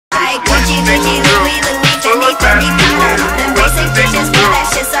Gucci, Louis, Louis, Fendi, Fendi, Prada. Them basic bitches for that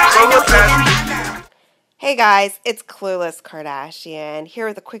shit, so I know even my girl. Hey guys, it's Clueless Kardashian here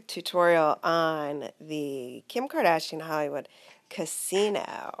with a quick tutorial on the Kim Kardashian Hollywood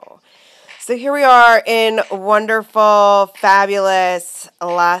Casino. So here we are in wonderful, fabulous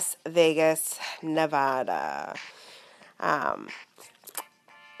Las Vegas, Nevada.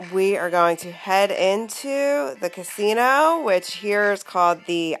 We are going to head into the casino, which here is called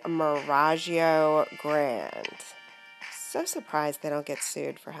the Mirragio Grande. So surprised they don't get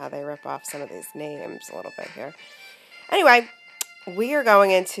sued for how they rip off some of these names a little bit here. Anyway, we are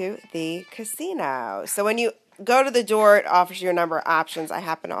going into the casino. So when you go to the door, it offers you a number of options. I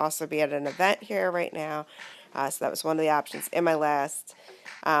happen to also be at an event here right now. So that was one of the options in my list.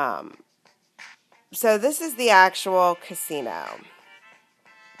 So this is the actual casino.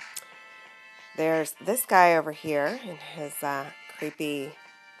 There's this guy over here in his creepy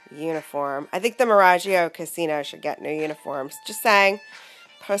uniform. I think the Mirragio Casino should get new uniforms. Just saying.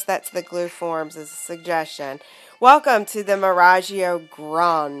 Post that to the glue forums as a suggestion. Welcome to the Mirragio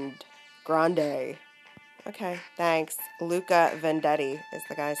Grande. Okay, thanks. Luca Vendetti is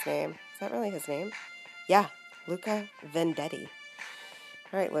the guy's name. Is that really his name? Yeah, Luca Vendetti.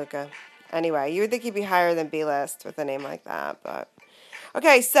 All right, Luca. Anyway, you would think he'd be higher than B-list with a name like that, but...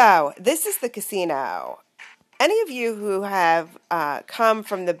 Okay, so this is the casino. Any of you who have come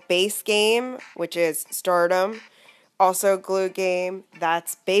from the base game, which is Stardom, also Glue game,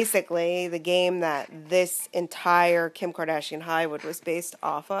 that's basically the game that this entire Kim Kardashian Hollywood was based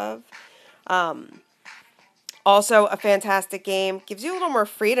off of. Also a fantastic game. Gives you a little more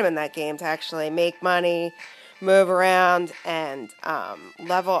freedom in that game to actually make money, move around, and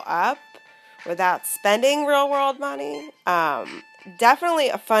level up without spending real-world money. Definitely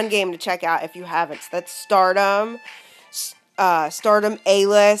a fun game to check out if you haven't. So that's Stardom, Stardom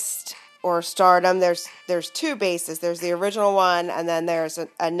A-List, or Stardom. There's two bases. There's the original one, and then there's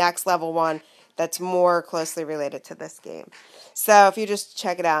a next level one that's more closely related to this game. So if you just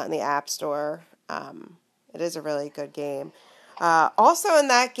check it out in the App Store, it is a really good game. Also in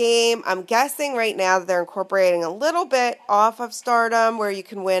that game, I'm guessing right now that they're incorporating a little bit off of Stardom where you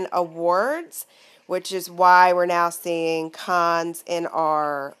can win awards, which is why we're now seeing cons in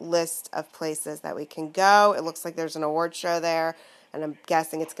our list of places that we can go. It looks like there's an award show there, and I'm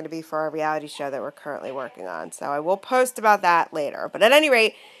guessing it's going to be for our reality show that we're currently working on. So I will post about that later. But at any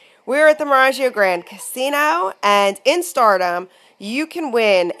rate, we're at the Mirragio Grande Casino, and in Stardom, you can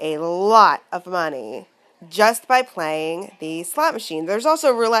win a lot of money just by playing the slot machine. There's also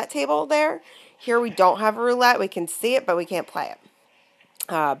a roulette table there. Here we don't have a roulette. We can see it, but we can't play it.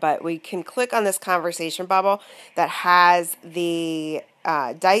 But we can click on this conversation bubble that has the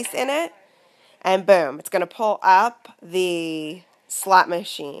dice in it, and boom, it's going to pull up the slot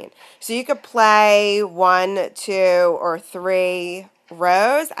machine. So you could play 1, 2, or 3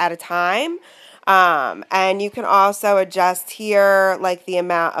 rows at a time, and you can also adjust here, like the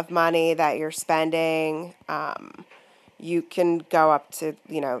amount of money that you're spending. You can go up to,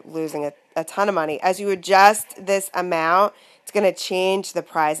 losing a ton of money. As you adjust this amount, it's going to change the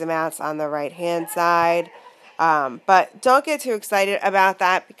prize amounts on the right-hand side. But don't get too excited about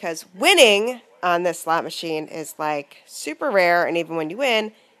that because winning on this slot machine is like super rare. And even when you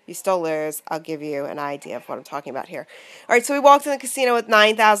win, you still lose. I'll give you an idea of what I'm talking about here. All right, so we walked in the casino with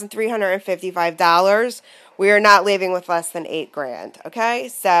 $9,355. We are not leaving with less than $8,000. Okay,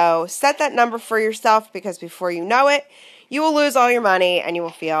 so set that number for yourself because before you know it, you will lose all your money and you will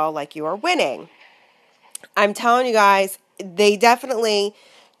feel like you are winning. I'm telling you guys, they definitely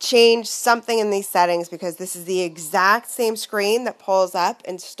changed something in these settings because this is the exact same screen that pulls up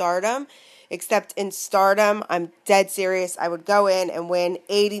in Stardom, except in Stardom, I'm dead serious, I would go in and win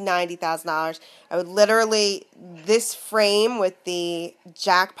 $80,000, $90,000. I would literally, this frame with the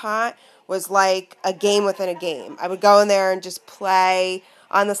jackpot was like a game within a game. I would go in there and just play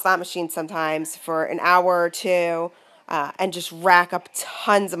on the slot machine sometimes for an hour or two, and just rack up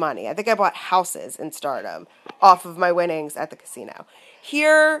tons of money. I think I bought houses in Stardom off of my winnings at the casino.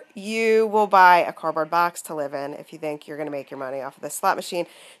 Here, you will buy a cardboard box to live in if you think you're going to make your money off of this slot machine.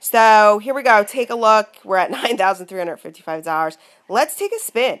 So, here we go. Take a look. We're at $9,355. Let's take a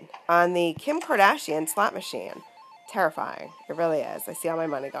spin on the Kim Kardashian slot machine. Terrifying. It really is. I see all my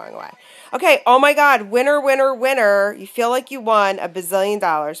money going away. Okay, oh my God. Winner, winner, winner. You feel like you won $1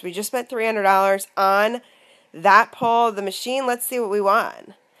 bazillion. We just spent $300 on that pull of the machine. Let's see what we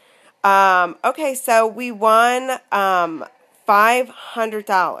won. Okay, so we won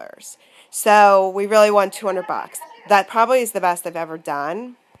 $500. So we really won $200. That probably is the best I've ever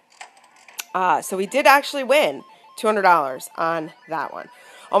done. So we did actually win $200 on that one.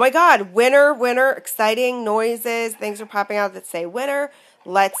 Oh my God, winner, winner, exciting noises. Things are popping out that say winner.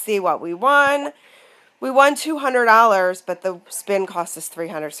 Let's see what we won. We won $200, but the spin cost us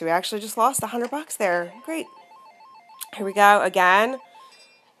 $300, so we actually just lost $100 there. Great. Here we go again.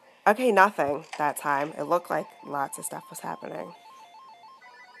 Okay, nothing that time. It looked like lots of stuff was happening.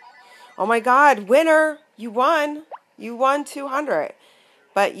 Oh my God, winner, you won. You won $200,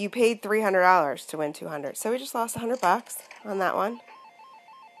 but you paid $300 to win $200. So we just lost $100 on that one.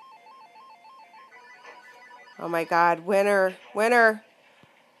 Oh my God, winner, winner.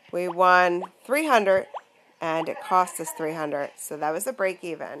 We won $300 and it cost us $300. So that was a break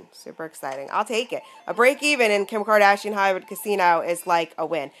even. Super exciting. I'll take it. A break even in Kim Kardashian Hollywood Casino is like a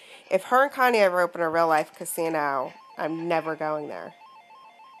win. If her and Kanye ever open a real life casino, I'm never going there.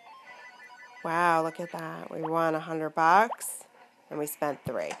 Wow, look at that. We won $100 and we spent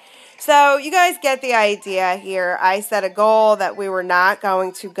 $3. So you guys get the idea here. I set a goal that we were not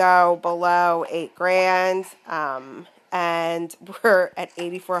going to go below $8,000. And we're at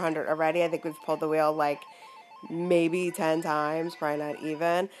 $8,400 already. I think we've pulled the wheel like maybe 10 times, probably not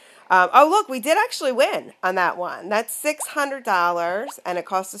even. Oh, look, we did actually win on that one. That's $600, and it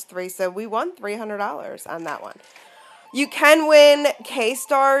cost us $3, so we won $300 on that one. You can win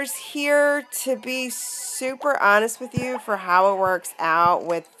K-Stars here. To be super honest with you, for how it works out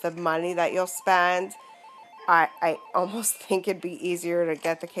with the money that you'll spend, I almost think it'd be easier to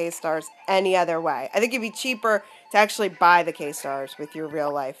get the K-Stars any other way. I think it'd be cheaper to actually buy the K-Stars with your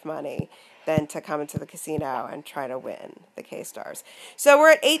real life money than to come into the casino and try to win the K-Stars. So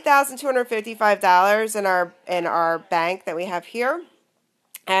we're at $8,255 in our bank that we have here.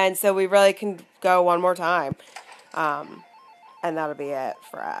 And so we really can go one more time. And that'll be it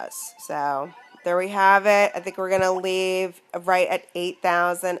for us. So there we have it. I think we're going to leave right at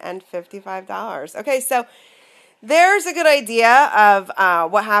 $8,055. Okay, so there's a good idea of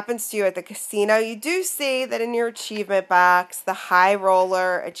what happens to you at the casino. You do see that in your achievement box, the high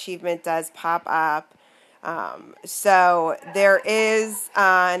roller achievement does pop up. So there is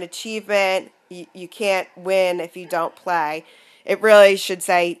an achievement. You can't win if you don't play. It really should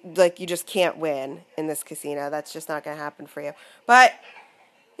say, like, you just can't win in this casino. That's just not going to happen for you. But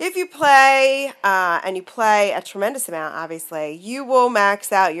if you play, and you play a tremendous amount, obviously, you will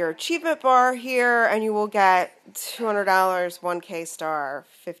max out your achievement bar here, and you will get $200, 1 K-Star,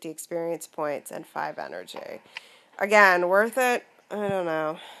 50 experience points, and 5 energy. Again, worth it? I don't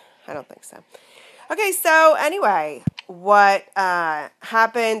know. I don't think so. Okay, so anyway, what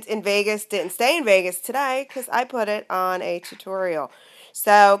happened in Vegas didn't stay in Vegas today because I put it on a tutorial.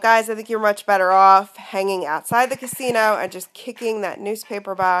 So, guys, I think you're much better off hanging outside the casino and just kicking that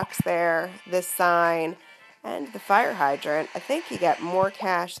newspaper box there, this sign, and the fire hydrant. I think you get more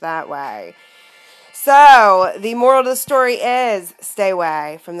cash that way. So, the moral of the story is stay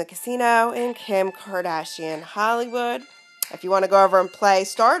away from the casino in Kim Kardashian Hollywood. If you want to go over and play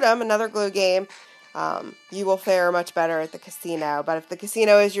Stardom, another glue game, you will fare much better at the casino. But if the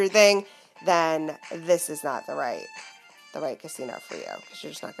casino is your thing, then this is not the right casino for you, because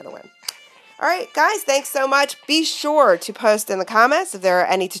you're just not going to win. All right, guys, thanks so much. Be sure to post in the comments if there are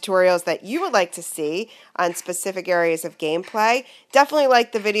any tutorials that you would like to see on specific areas of gameplay. Definitely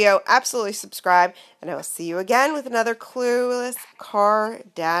like the video, absolutely subscribe, and I will see you again with another Clueless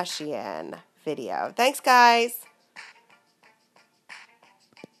Kardashian video. Thanks, guys.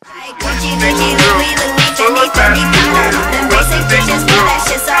 Gucci, Louis, Fendi, Prada, them basic bitches, but that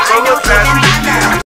shit's all I know.